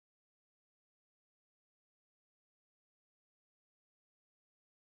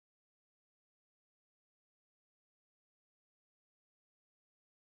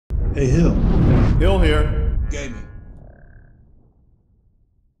Hey, Hill. Hill here. Gaming.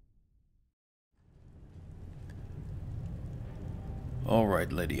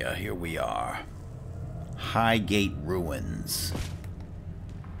 Alright, Lydia, here we are. Highgate Ruins.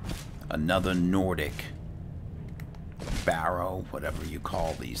 Another Nordic barrow, whatever you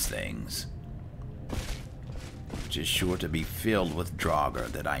call these things. Which is sure to be filled with Draugr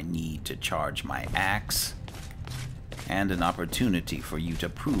that I need to charge my axe. And an opportunity for you to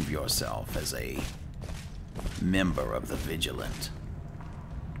prove yourself as a member of the Vigilant.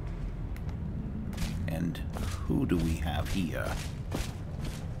 And who do we have here?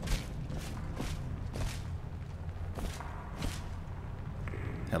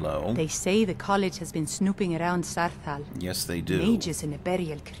 Hello? They say the college has been snooping around Sarthal. Yes, they do. Mages in a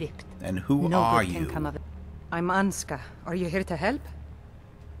burial crypt. And who No are good can you? come of it. I'm Anska. Are you here to help?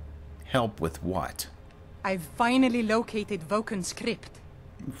 Help with what? I've finally located Voken's crypt.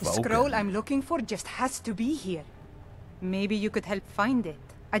 The Vulcan? scroll I'm looking for just has to be here. Maybe you could help find it.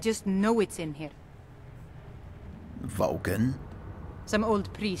 I just know it's in here. Vulcan? Some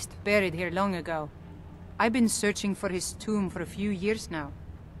old priest buried here long ago. I've been searching for his tomb for a few years now.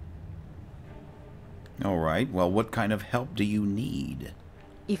 Alright, well, what kind of help do you need?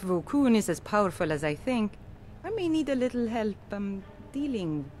 If Vokun is as powerful as I think, I may need a little help,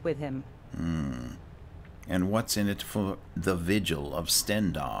 dealing with him. And what's in it for the Vigil of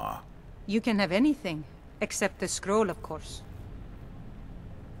Stendarr? You can have anything, except the scroll, of course.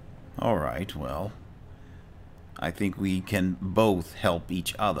 Alright, well, I think we can both help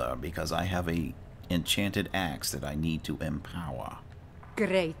each other because I have a enchanted axe that I need to empower.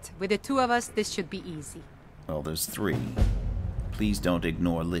 Great. With the two of us, this should be easy. Well, there's 3. Please don't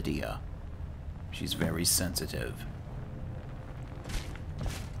ignore Lydia. She's very sensitive.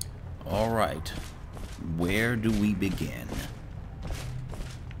 Alright, where do we begin?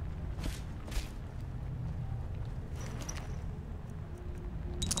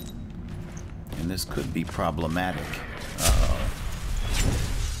 And this could be problematic. Uh-oh.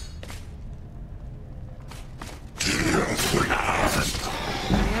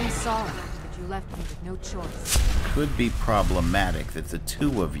 I am sorry, but you left me with no choice. Could be problematic that the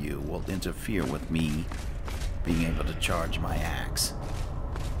 2 of you will interfere with me being able to charge my axe.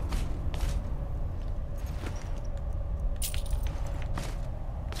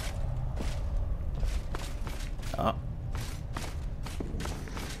 Oh.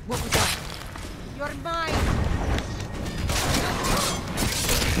 What was that? You're mine!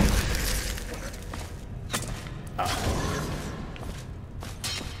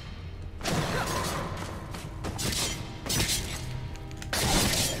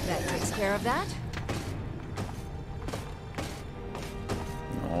 That takes care of that.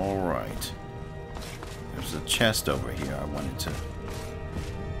 Alright. There's a chest over here I wanted to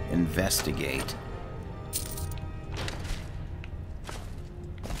investigate.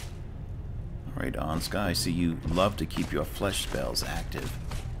 Alright, Anska, I see you love to keep your flesh spells active.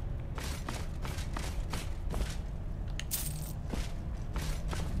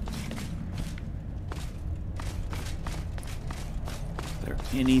 Is there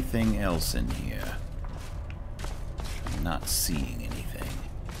anything else in here? I'm not seeing anything.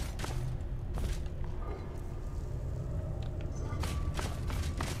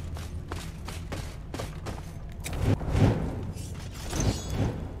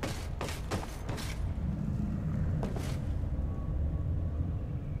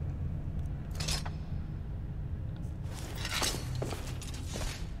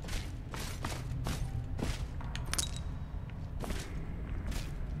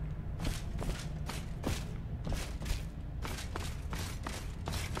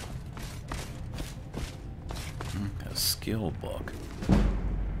 Skill book.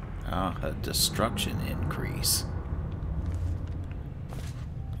 Ah, a destruction increase.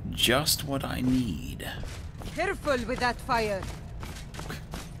 Just what I need. Careful with that fire!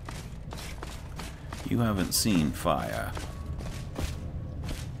 You haven't seen fire.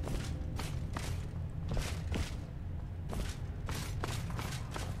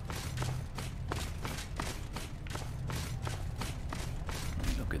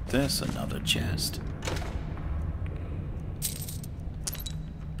 Look at this, another chest.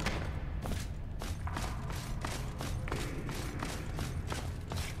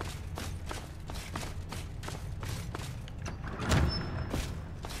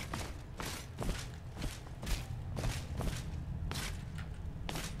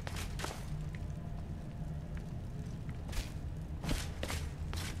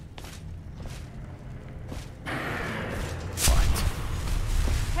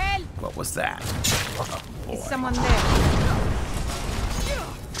 What was that? Oh, boy. Is someone there?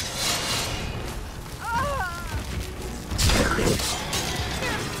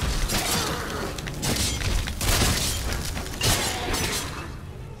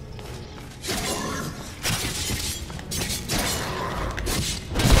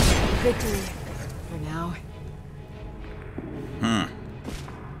 victory. For now.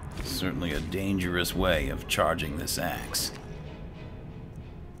 Certainly a dangerous way of charging this axe.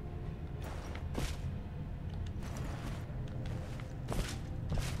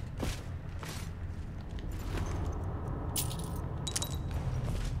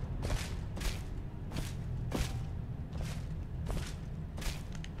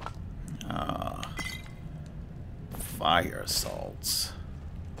 Fire salts.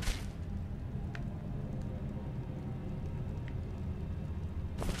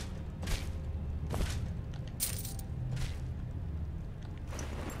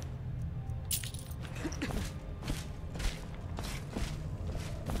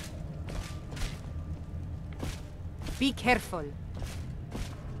 Be careful.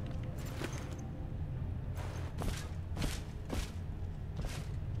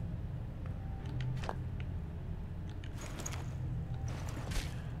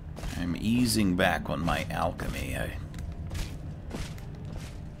 I'm easing back on my alchemy. I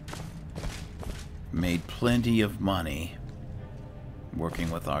made plenty of money working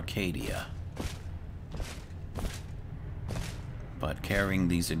with Arcadia. But carrying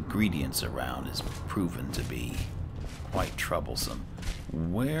these ingredients around has proven to be quite troublesome.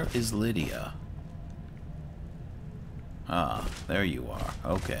 Where is Lydia? Ah, there you are.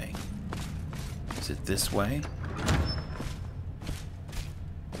 Okay. Is it this way?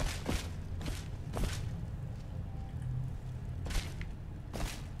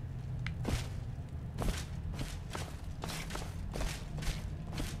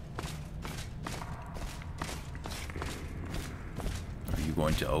 Are you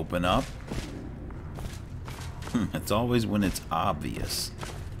going to open up? It's always when it's obvious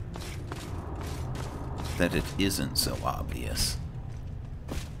that it isn't so obvious.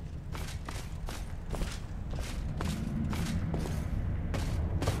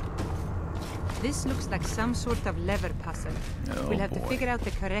 This looks like some sort of lever puzzle. Oh, We'll have to boy. figure out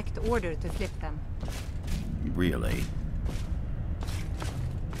the correct order to flip them. Really?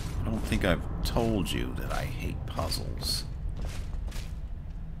 I don't think I've told you that I hate puzzles.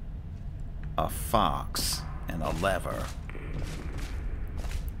 A fox and a lever.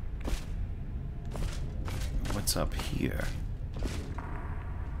 What's up here?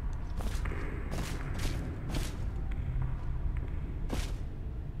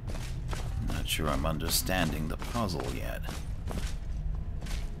 Not sure I'm understanding the puzzle yet.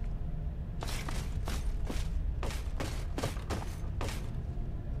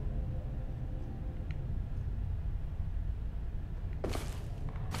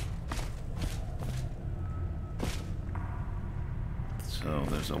 So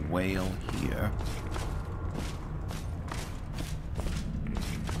there's a whale here.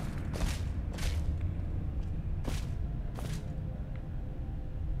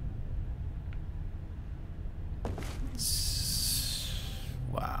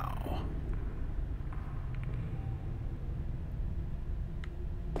 Wow.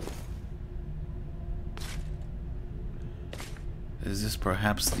 Is this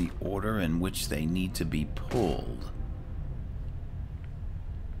perhaps the order in which they need to be pulled?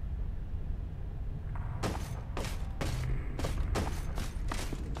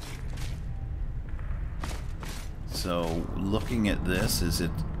 So, looking at this, is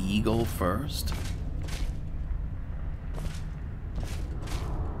it eagle first?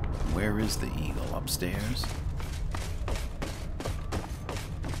 Where is the eagle? Upstairs?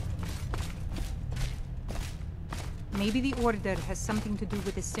 Maybe the order has something to do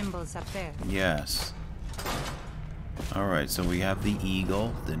with the symbols up there. Yes. Alright, so we have the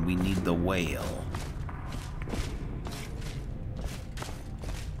eagle, then we need the whale.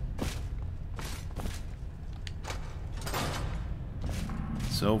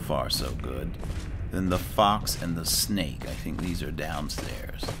 So far, so good. Then the fox and the snake. I think these are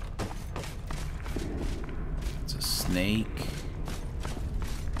downstairs. It's a snake.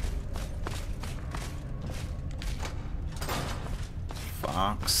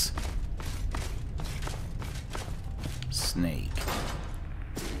 Fox. Snake.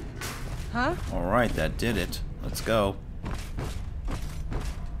 Huh? Alright, that did it. Let's go.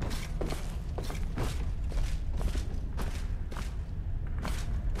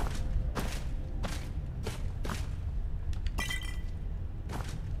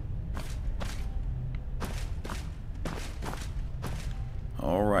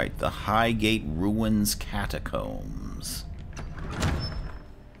 Alright, the Highgate Ruins Catacombs.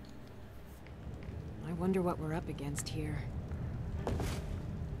 I wonder what we're up against here.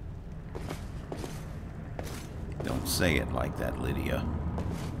 Don't say it like that, Lydia.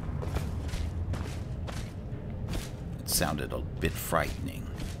 It sounded a bit frightening.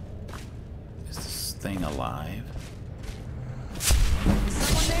 thing alive? Is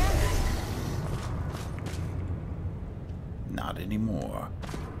someone there? Not anymore.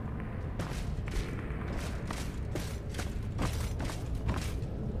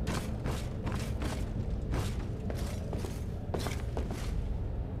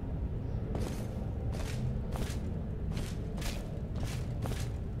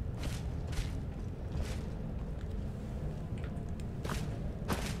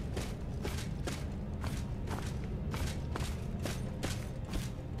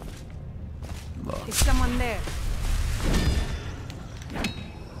 Is someone there?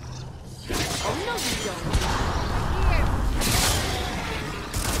 Oh, no, you don't. Here.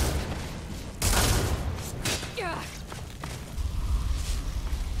 Yeah.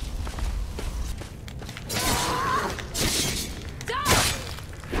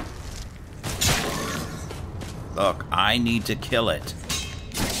 Look, I need to kill it.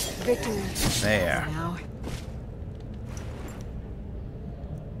 Victory. There. Now.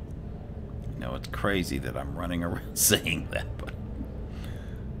 No, it's crazy that I'm running around saying that, but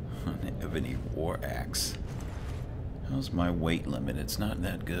I don't have any war axe. How's my weight limit? It's not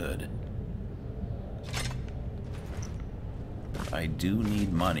that good. I do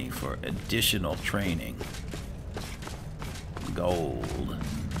need money for additional training. Gold.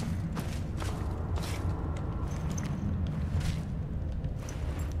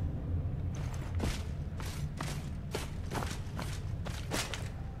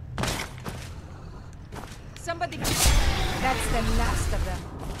 Somebody... That's the last of them.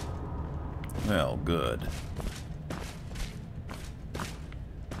 Well, good.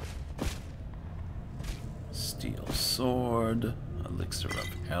 Steel sword, elixir of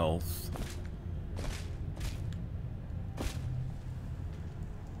health.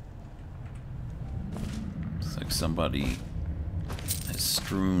 Looks like somebody has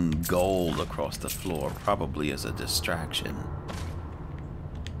strewn gold across the floor, probably as a distraction.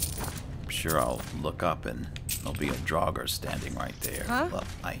 I'm sure I'll look up and there'll be a Draugr standing right there. Huh? Look,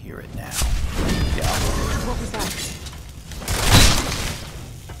 I hear it now. Yeah. What was that?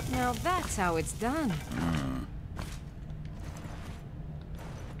 Now that's how it's done.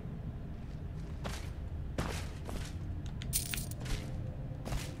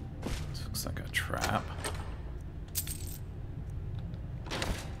 This looks like a trap.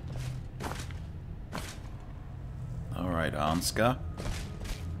 Alright, Anska.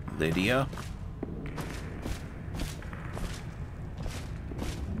 Lydia.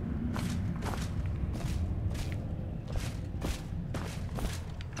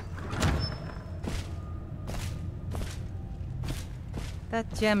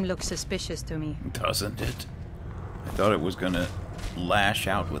 That gem looks suspicious to me. Doesn't it? I thought it was gonna lash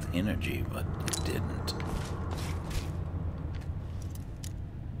out with energy, but it didn't.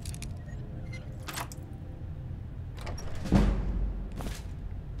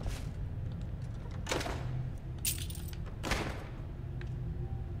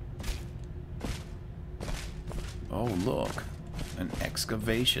 Oh, look. An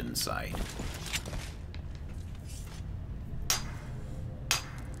excavation site.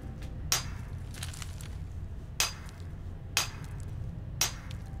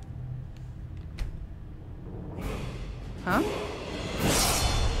 Huh?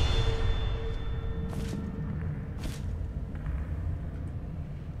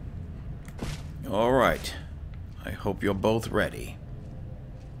 All right. I hope you're both ready.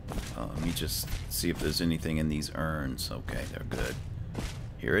 Let me just see if there's anything in these urns. Okay, they're good.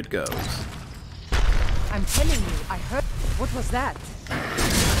 Here it goes. I'm telling you, I heard... What was that?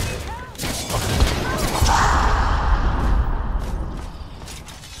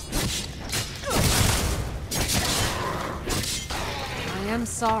 I am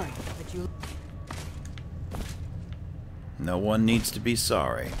sorry, but you... No one needs to be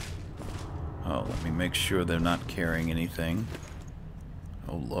sorry. Oh, let me make sure they're not carrying anything.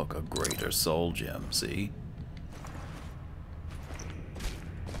 Oh, look, a greater soul gem, see?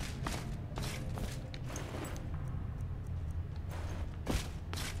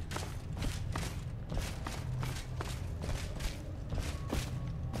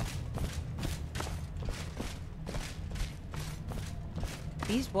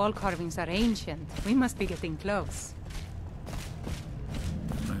 These wall carvings are ancient. We must be getting close.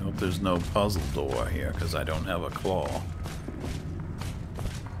 I hope there's no puzzle door here, because I don't have a claw.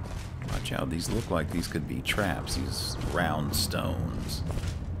 Watch out, these look like these could be traps, these round stones.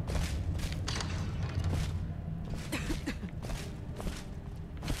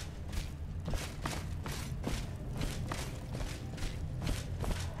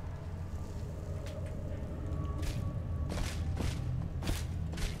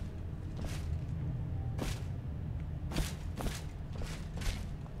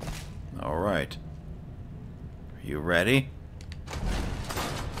 Alright. You ready?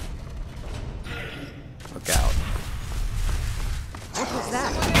 Look out. What was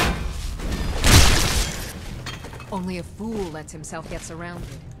that? Only a fool lets himself get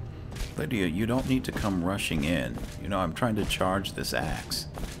surrounded. Lydia, you don't need to come rushing in. You know, I'm trying to charge this axe.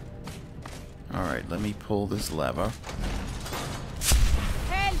 Alright, let me pull this lever.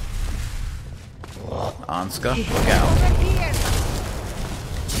 Help! Anska, look out. Over here!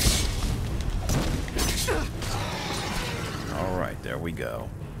 Alright, there we go.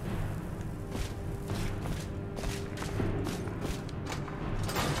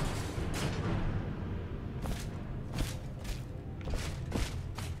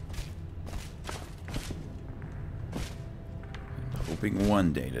 Hoping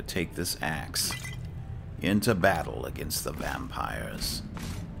one day to take this axe into battle against the vampires.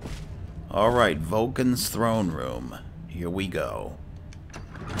 Alright, Vulcan's throne room. Here we go.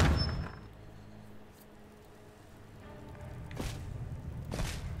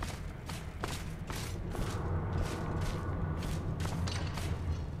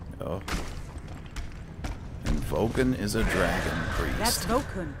 Oh. And Vulcan is a dragon priest. That's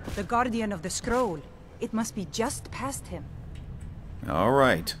Vulcan, the guardian of the scroll. It must be just past him.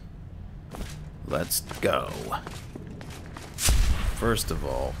 Alright. Let's go. First of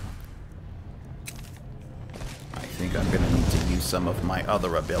all, I think I'm going to need to use some of my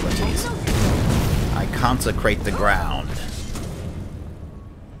other abilities. I consecrate the ground.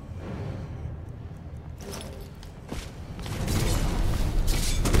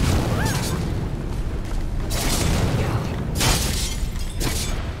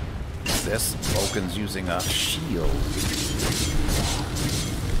 This Vulcan's using a shield.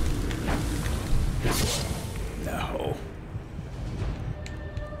 No.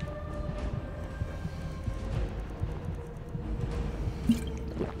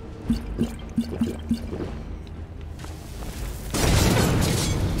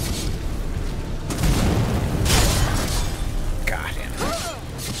 Got him.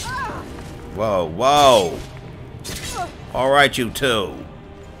 Whoa, whoa. All right, you two.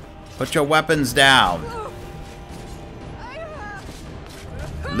 Put your weapons down.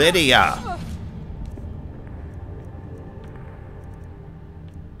 Lydia.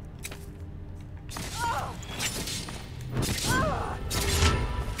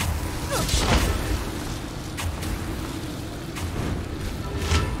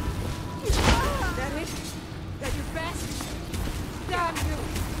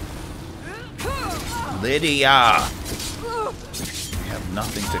 Lydia! We have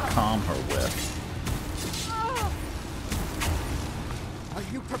nothing to calm her with. Are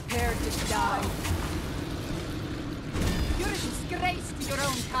you prepared to die? You're a disgrace to your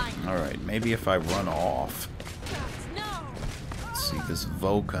own kind. Alright, maybe if I run off. No! Let's see, this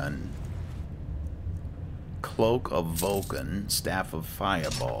Vulcan. Cloak of Vulcan, Staff of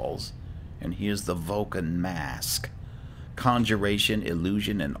Fireballs, and here's the Vulcan Mask. Conjuration,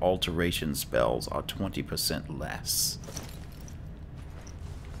 illusion, and alteration spells are 20% less.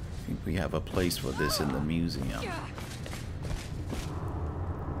 I think we have a place for this in the museum.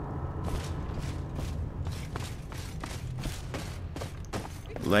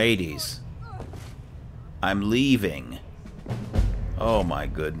 Ladies, I'm leaving. Oh my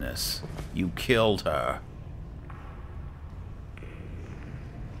goodness. You killed her.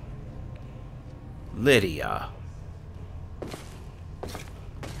 Lydia.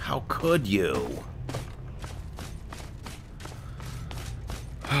 How could you?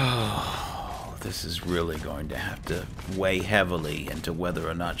 Oh, this is really going to have to weigh heavily into whether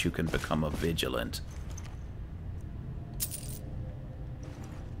or not you can become a vigilant.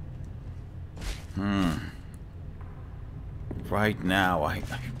 Right now, I'd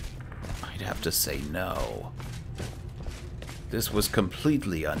have to say no. This was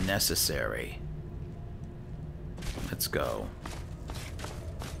completely unnecessary. Let's go.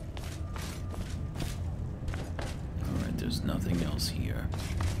 Alright, there's nothing else here.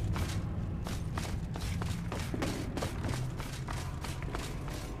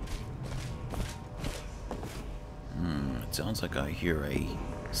 It sounds like I hear a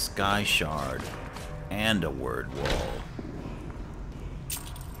sky shard and a word wall.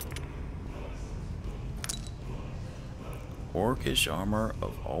 Orcish armor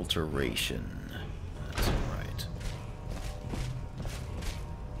of alteration. That's right.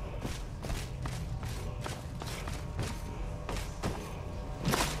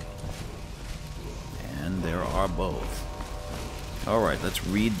 And there are both. Alright, let's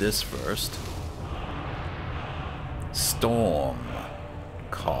read this first. Storm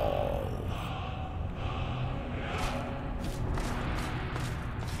Call.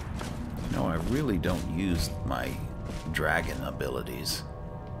 really don't use my dragon abilities.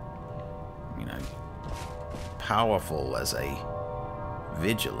 I mean, I'm powerful as a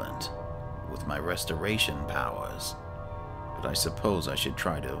vigilant with my restoration powers, but I suppose I should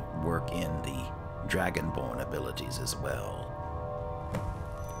try to work in the dragonborn abilities as well.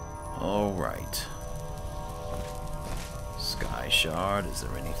 Alright. Sky Shard, is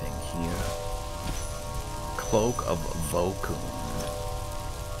there anything here? Cloak of Vokun.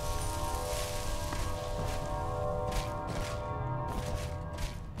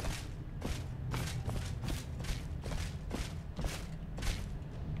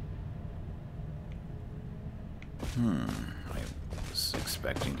 I was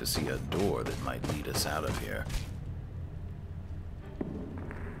expecting to see a door that might lead us out of here.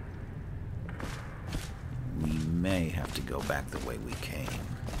 We may have to go back the way we came.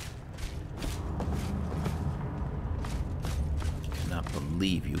 I cannot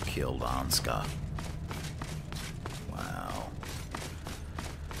believe you killed Anska. Wow.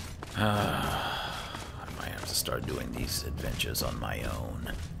 I might have to start doing these adventures on my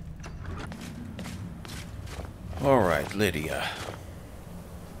own. Alright, Lydia.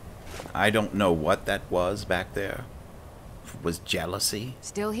 I don't know what that was back there. If it was jealousy?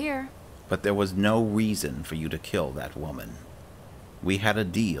 Still here. But there was no reason for you to kill that woman. We had a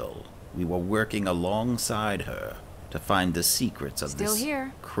deal. We were working alongside her to find the secrets of this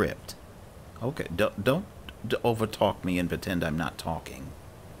crypt. Okay, don't overtalk me and pretend I'm not talking.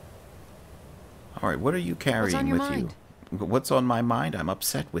 Alright, what are you carrying with you? What's on my mind? I'm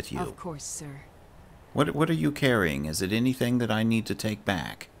upset with you. Of course, sir. What are you carrying? Is it anything that I need to take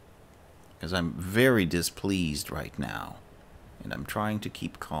back? Because I'm very displeased right now, and I'm trying to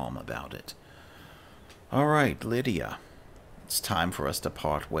keep calm about it. Alright, Lydia. It's time for us to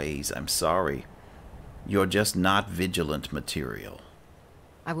part ways. I'm sorry. You're just not vigilant material.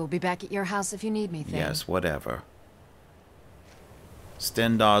 I will be back at your house if you need me, Thane. Yes, whatever.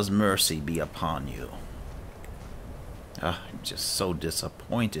 Stendarr's mercy be upon you. I'm just so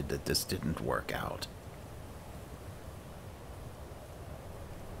disappointed that this didn't work out.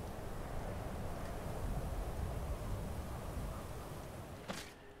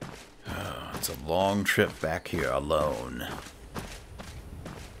 It's a long trip back here alone.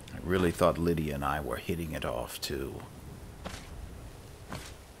 I really thought Lydia and I were hitting it off too.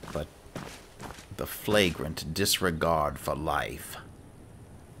 But the flagrant disregard for life.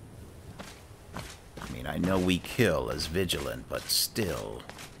 I mean, I know we kill as vigilant, but still,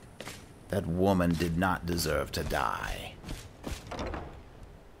 that woman did not deserve to die.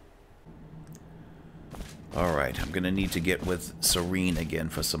 Alright, I'm gonna need to get with Serene again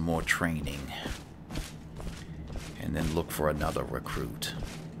for some more training. And then look for another recruit.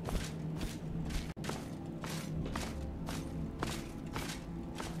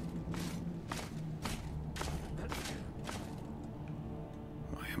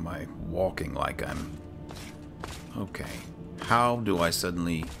 Why am I walking like I'm... Okay. How do I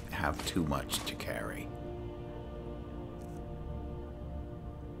suddenly have too much to carry?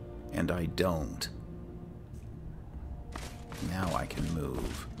 And I don't. Now I can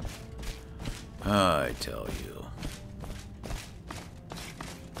move. I tell you.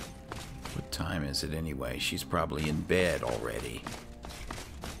 What time is it anyway? She's probably in bed already.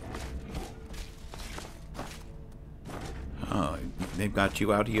 Oh, they've got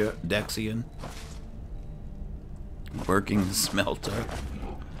you out here, Dexian? Working the smelter?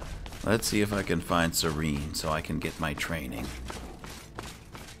 Let's see if I can find Serene so I can get my training.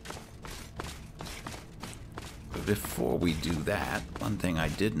 But before we do that, one thing I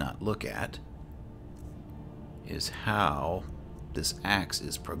did not look at is how this axe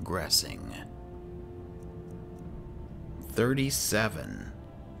is progressing. 37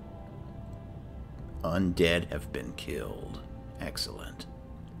 undead have been killed. Excellent.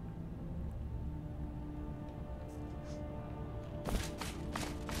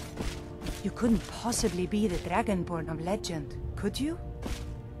 You couldn't possibly be the Dragonborn of legend, could you?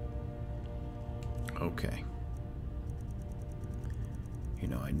 Okay. You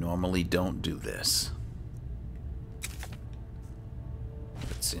know, I normally don't do this.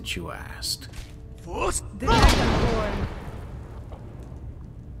 But since you asked... The Dragonborn!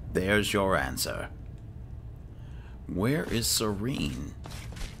 There's your answer. Where is Serene?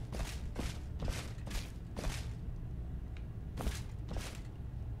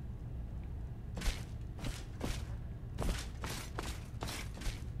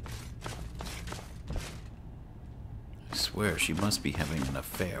 I swear she must be having an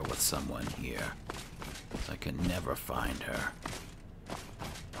affair with someone here. I can never find her.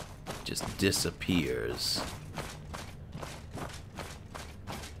 Just disappears.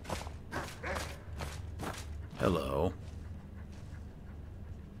 Hello.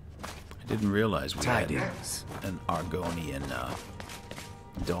 I didn't realize we had an Argonian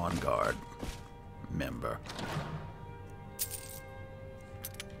Dawn Guard member.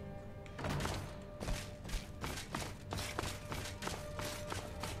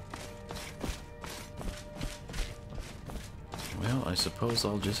 Well, I suppose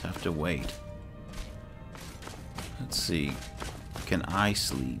I'll just have to wait. Let's see. Can I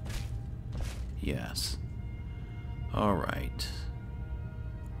sleep? Yes. All right.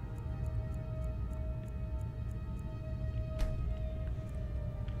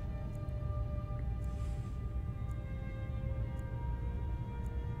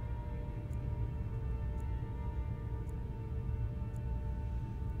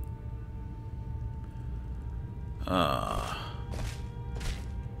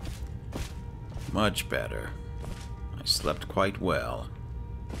 Much better. I slept quite well.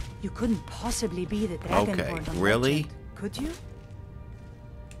 You couldn't possibly be the Dragonborn. Okay, on really? Legend, could you?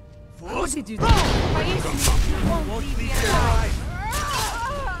 How did you do that?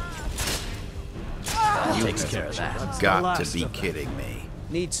 Takes care of that. Got to be kidding me.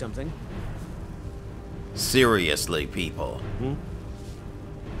 Need something? Seriously, people.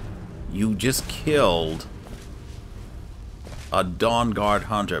 You just killed a Dawn Guard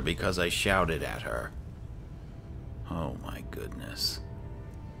hunter because I shouted at her. Oh my goodness.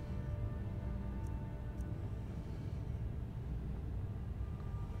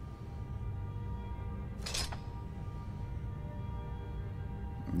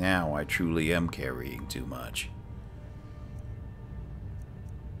 Now I truly am carrying too much.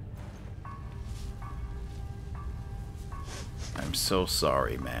 I'm so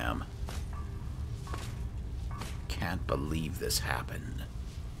sorry, ma'am. Can't believe this happened.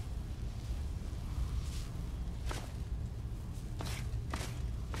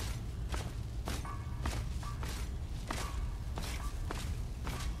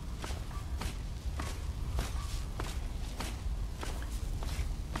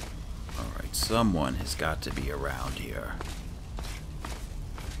 Alright, someone has got to be around here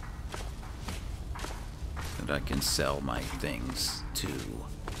that I can sell my things to.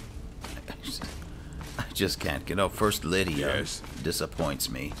 I just can't get up. First Lydia disappoints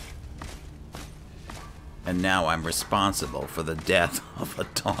me. And now I'm responsible for the death of a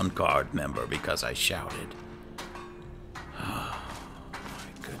Dawn Guard member because I shouted. Oh,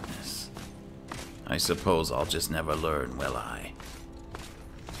 my goodness. I suppose I'll just never learn, will I?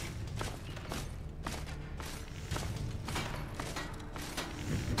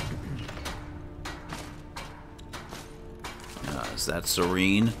 Is that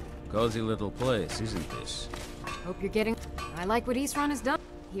Serene? Cozy little place, isn't this? Hope you're getting... I like what East Run has done.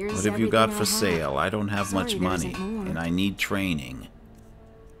 Here's What have you got for everything I have. sale? I don't have much Sorry, there money, isn't more. and I need training.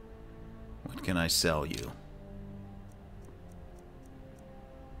 What can I sell you?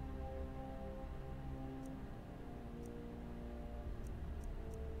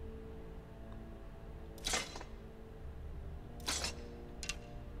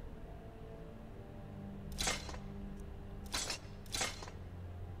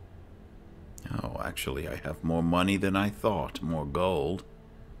 Oh, actually, I have more money than I thought. More gold.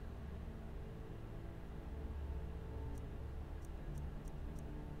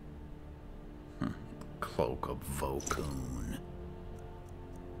 Cloak of Vokoon.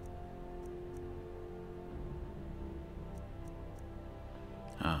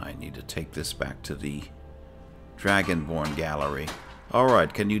 I need to take this back to the Dragonborn Gallery.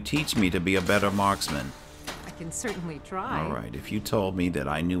 Alright, can you teach me to be a better marksman? I can certainly try. Alright, if you told me that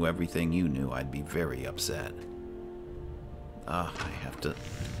I knew everything you knew, I'd be very upset. I have to...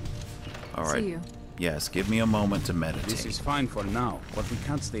 Alright. See you. Yes, give me a moment to meditate. This is fine for now, but we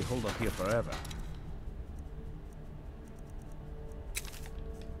can't stay holed up here forever.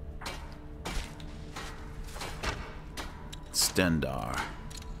 Stendarr,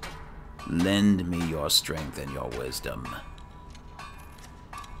 lend me your strength and your wisdom.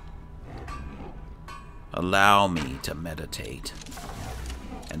 Allow me to meditate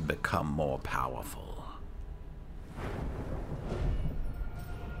and become more powerful.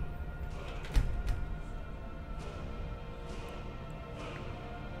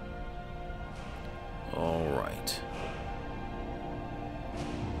 All right.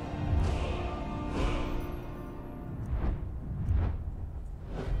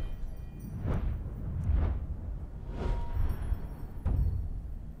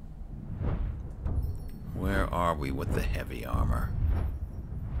 Where are we with the heavy armor?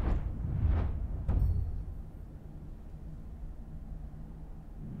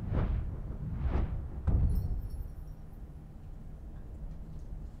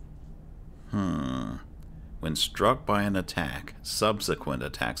 When struck by an attack, subsequent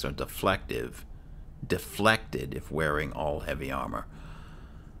attacks are deflected if wearing all heavy armor.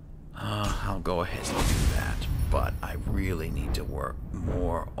 I'll go ahead and do that, but I really need to work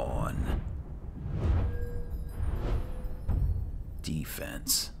more on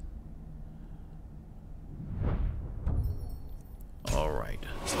defense. Alright,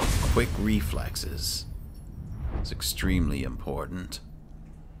 quick reflexes is extremely important,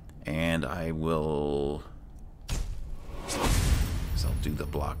 and I will... I'll do the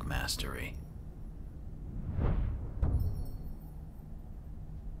block mastery.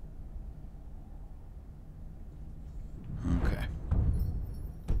 Okay.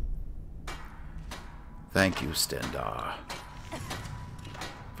 Thank you, Stendarr,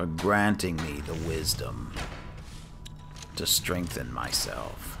 for granting me the wisdom to strengthen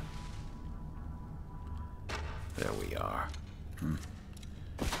myself. There we are.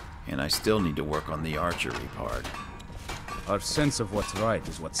 And I still need to work on the archery part. Our sense of what's right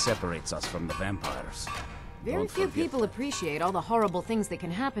is what separates us from the vampires. Very few people appreciate all the horrible things that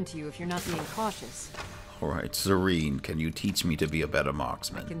can happen to you if you're not being cautious. Alright, Serene, can you teach me to be a better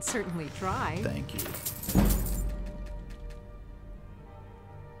marksman? I can certainly try. Thank you.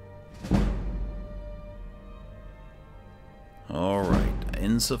 Alright,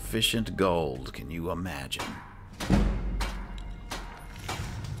 insufficient gold, can you imagine?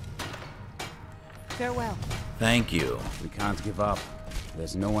 Farewell. Thank you. We can't give up.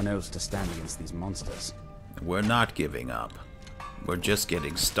 There's no one else to stand against these monsters. We're not giving up. We're just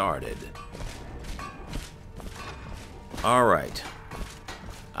getting started. Alright.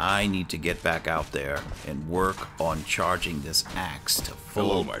 I need to get back out there and work on charging this axe to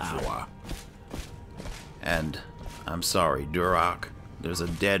full power. And I'm sorry, Durak. There's a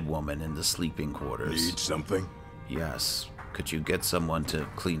dead woman in the sleeping quarters. Need something? Yes. Could you get someone to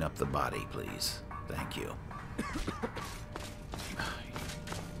clean up the body, please? Thank you.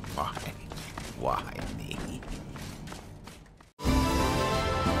 Why? Why me?